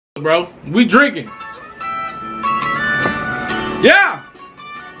Bro, we drinking. Yeah.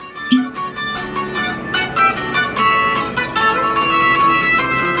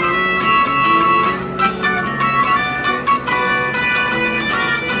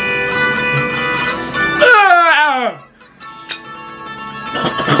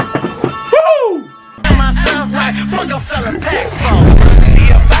 Woo! Myself right, fuck your fella packs from. Be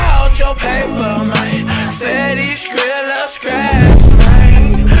about your paper, man. Fatty skrilla scratch, man.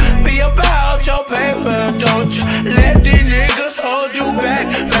 Be about your paper, don't you let these niggas hold you back,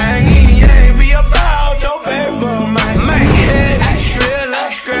 man. Yeah, be about your paper, man. Fatty skrilla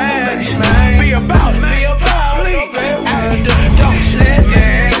scratch, man. Be about your paper, don't let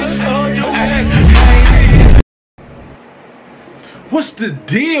niggas hold you back, man. What's the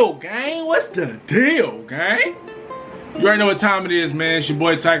deal, gang? What's the deal, gang? You already know what time it is, man. It's your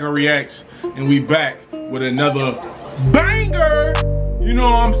boy TycoReacts, and we back with another banger. You know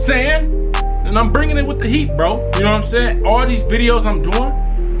what I'm saying? And I'm bringing it with the heat, bro. You know what I'm saying? All these videos I'm doing,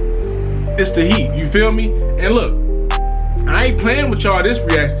 it's the heat. You feel me? And look, I ain't playing with y'all this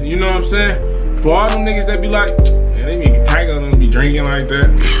reaction. You know what I'm saying? For all them niggas that be like, man, they be Tyco and be drinking like that.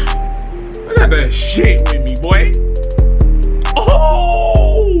 I got that shit with me, boy.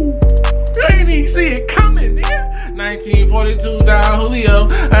 Oh, you ain't even see it coming, nigga. 1942 down Julio.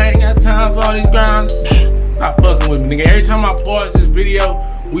 I ain't got time for all these grounds. Stop fucking with me, nigga. Every time I pause this video,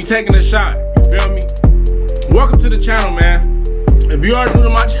 we taking a shot. You feel me? Welcome to the channel, man. If you are new to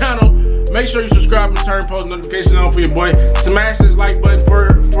my channel, make sure you subscribe and turn post notifications on for your boy. Smash this like button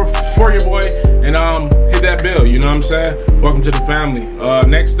for your boy, and hit that bell. You know what I'm saying? Welcome to the family.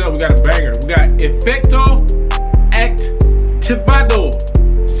 Next up, we got a banger. We got Efecto Activado.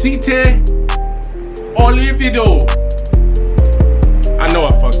 Olvido. I know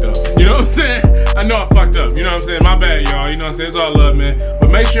I fucked up. You know what I'm saying? I know I fucked up. You know what I'm saying? My bad, y'all. You know what I'm saying? It's all love, man.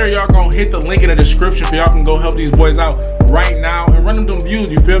 But make sure y'all gonna hit the link in the description so y'all can go help these boys out right now and run them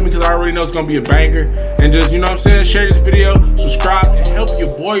views. You feel me? Because I already know it's gonna be a banger. And just, you know what I'm saying? Share this video, subscribe, and help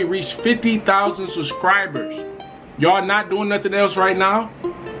your boy reach 50,000 subscribers. Y'all not doing nothing else right now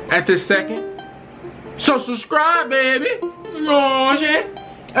at this second. So subscribe, baby. You know what I'm saying?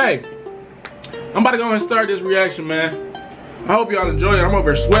 Hey, I'm about to go ahead and start this reaction, man. I hope y'all enjoy it. I'm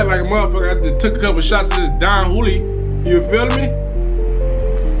over here sweating like a motherfucker. I just took a couple shots of this Don Julio. You feel me?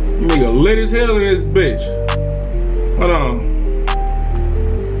 Nigga lit as hell in this bitch. Hold on.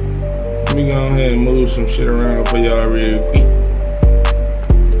 Let me go ahead and move some shit around for y'all real quick.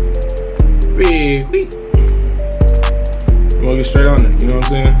 Real quick. I'm gonna get straight on it, you know what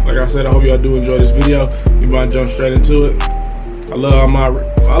I'm saying? Like I said, I hope y'all do enjoy this video. We about to jump straight into it. I love all my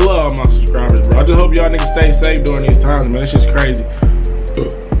subscribers, bro. I just hope y'all niggas stay safe during these times, man. It's just crazy.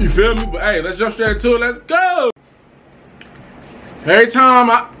 You feel me? But hey, let's jump straight into it. Let's go. Every time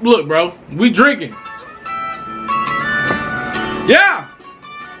look, bro, we drinking. Yeah.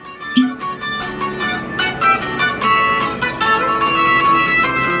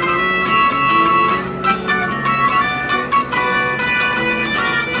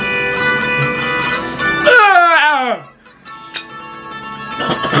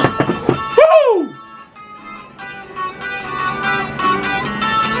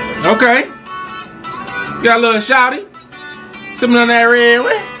 Okay, got a little shouty, sipping on that red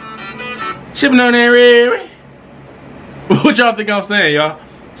one, sipping on that red one. What y'all think I'm saying, y'all?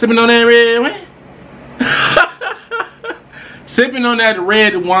 Sipping on that red one? Sipping on that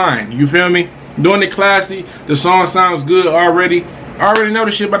red wine, you feel me? Doing it classy, the song sounds good already. I already know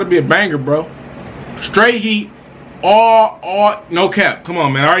this shit about to be a banger, bro. Straight heat, all, no cap. Come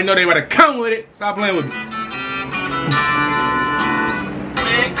on, man, I already know they about to come with it. Stop playing with me.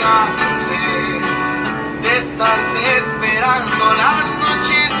 De estarte esperando las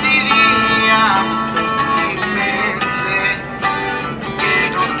noches y días y pensé que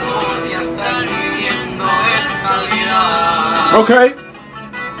no podía estar viviendo esta vida. Okay.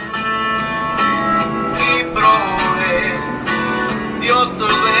 Y probé de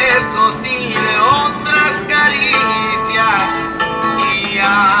otros besos y de otras caricias y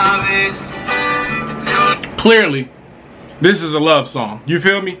ya ves. Clearly, this is a love song. You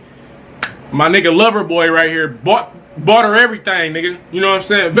feel me? My nigga lover boy right here bought her everything, nigga. You know what I'm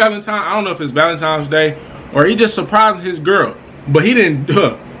saying? Valentine, I don't know if it's Valentine's Day or he just surprised his girl. But he didn't,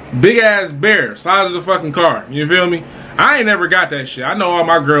 big ass bear, size of the fucking car. You feel me? I ain't never got that shit. I know all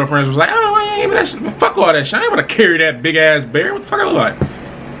my girlfriends was like, oh, I ain't even that shit. Fuck all that shit. I ain't gonna carry that big ass bear. What the fuck I look like?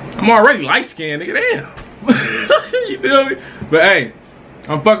 I'm already light skinned, nigga. Damn. You feel me? But hey,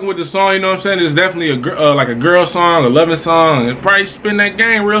 I'm fucking with the song, you know what I'm saying? It's definitely like a girl song, a loving song. And probably spin that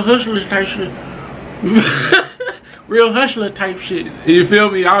game real hushly type shit. real hustler type shit. You feel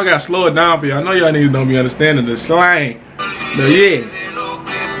me? I gotta slow it down for you. I know y'all niggas don't be understanding the slang. But yeah.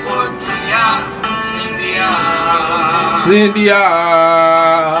 Cynthia.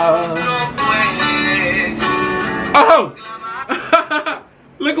 Oh!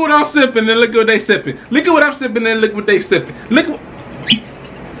 Look at what I'm sipping and look at what they sipping. Look at what I'm sipping and look what they sipping. Look at what...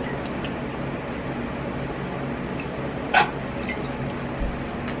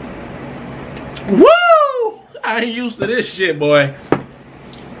 Woo! I ain't used to this shit, boy.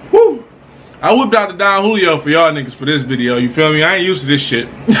 Woo! I whipped out the Don Julio for y'all niggas for this video. You feel me? I ain't used to this shit.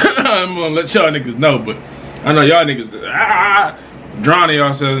 I'm gonna let y'all niggas know, but I know y'all niggas drowning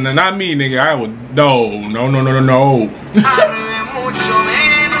yourselves, and not me, nigga. I would no.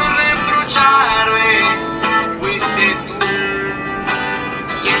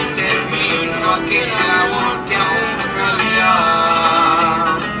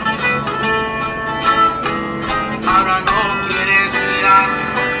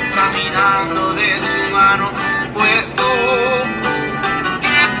 Caminando de su mano, pues tú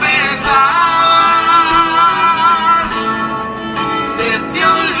que pensabas, se te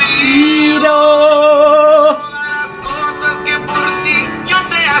olvidó todas las cosas que por ti yo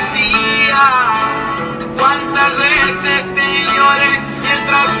te hacía. Cuántas veces te lloré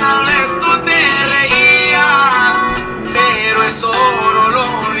mientras tal vez tú te reías, pero eso no lo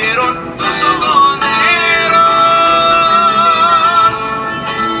vieron tus ojos negros.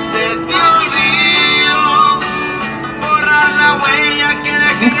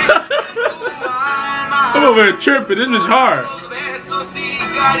 I'm over here tripping, this is hard.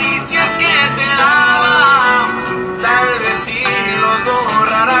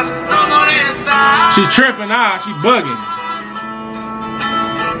 She tripping now, she bugging.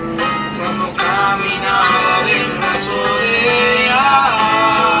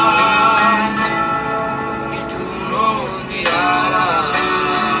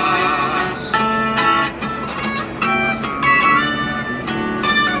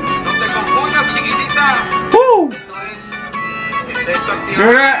 Esto es Efecto Activado.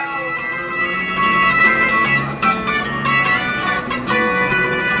 Hear that?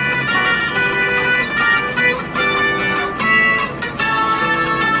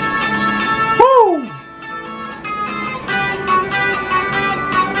 Woo!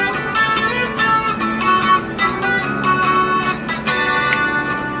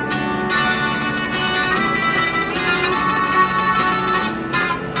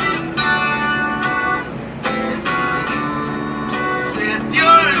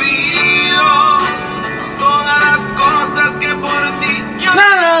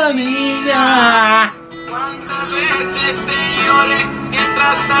 Cuántas veces te lloré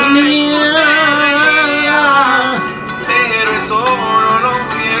mientras tal vez tú te reías, pero eso no lo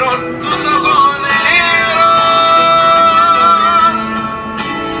vieron tus ojos negros.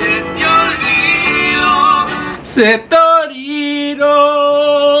 Se te olvidó. Se te olvidó.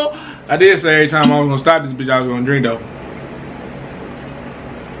 I did say every time I was gonna stop this bitch, I was gonna drink though.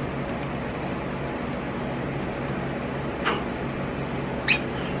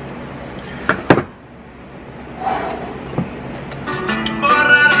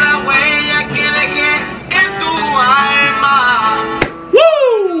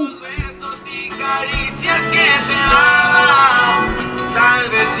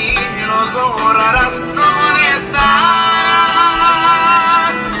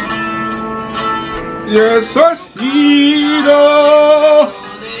 Yes, I see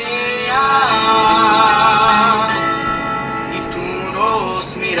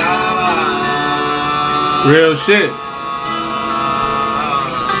real shit.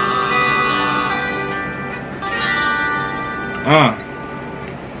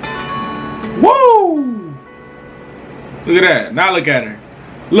 Woo! Look at that. Now look at her.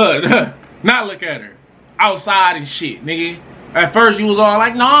 Look. Now look at her. Outside and shit, nigga. At first you was all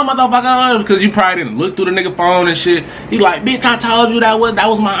like, no, motherfucker, because you probably didn't look through the nigga phone and shit. He like, bitch, I told you that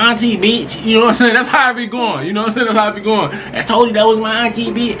was my auntie, bitch. You know what I'm saying? That's how I be going. You know what I'm saying? That's how I be going. I told you that was my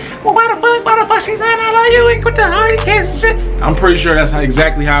auntie, bitch. Well, why the fuck she said I love you and with the heart and shit? I'm pretty sure that's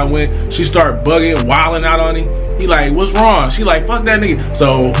exactly how it went. She started bugging, wilding out on him. He like, what's wrong? She like, fuck that nigga.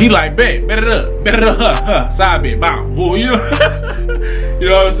 So he like, bet it up, side bet, bow. Ooh, you know, you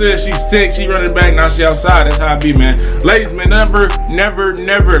know what I'm saying? She's sick, she running back, now she outside. That's how I be, man. Ladies, man, never,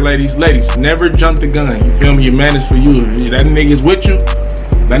 ladies, never jump the gun. You feel me? Your man is for you. That nigga's with you.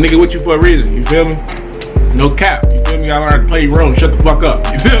 That nigga with you for a reason. You feel me? No cap. You feel me? I learned to play your role. Shut the fuck up.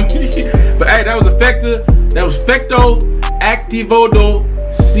 You feel me? But hey, that was Efecto Activado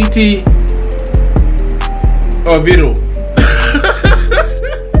CT Olvido.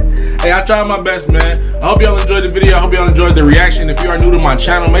 Hey, I tried my best, man. I hope y'all enjoyed the video. I hope y'all enjoyed the reaction. If you are new to my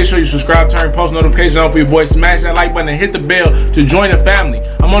channel, make sure you subscribe, turn post notifications on for your boy. Smash that like button and hit the bell to join the family.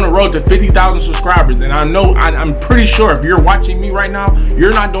 I'm on the road to 50,000 subscribers, and I'm pretty sure if you're watching me right now,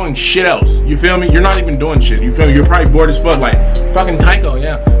 you're not doing shit else. You feel me? You're not even doing shit. You feel me? You're probably bored as fuck, like fucking Tycho,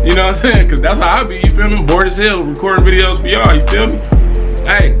 yeah. You know what I'm saying? Cause that's how I be. You feel me? Bored as hell, recording videos for y'all. You feel me?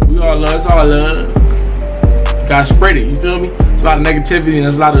 Hey, we all love. It's all love. Gotta spread it. You feel me? There's a lot of negativity and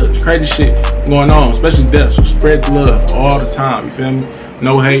there's a lot of crazy shit going on, especially death. So spread the love all the time. You feel me?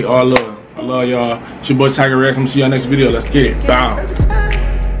 No hate, all love. I love y'all. It's your boy TycoReacts. I'm gonna see y'all next video. Let's get it. Bow.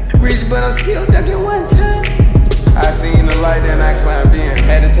 Rich, but I'm still ducking one time. I seen the light and I climbed in.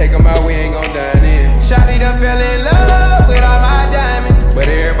 Had to take them out, we ain't gon' dine in. Shawty done fell in love with all my diamonds, but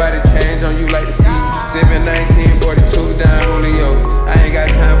everybody change on you like the sea. 719, 42 down Julio. I ain't got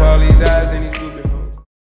time for all these eyes.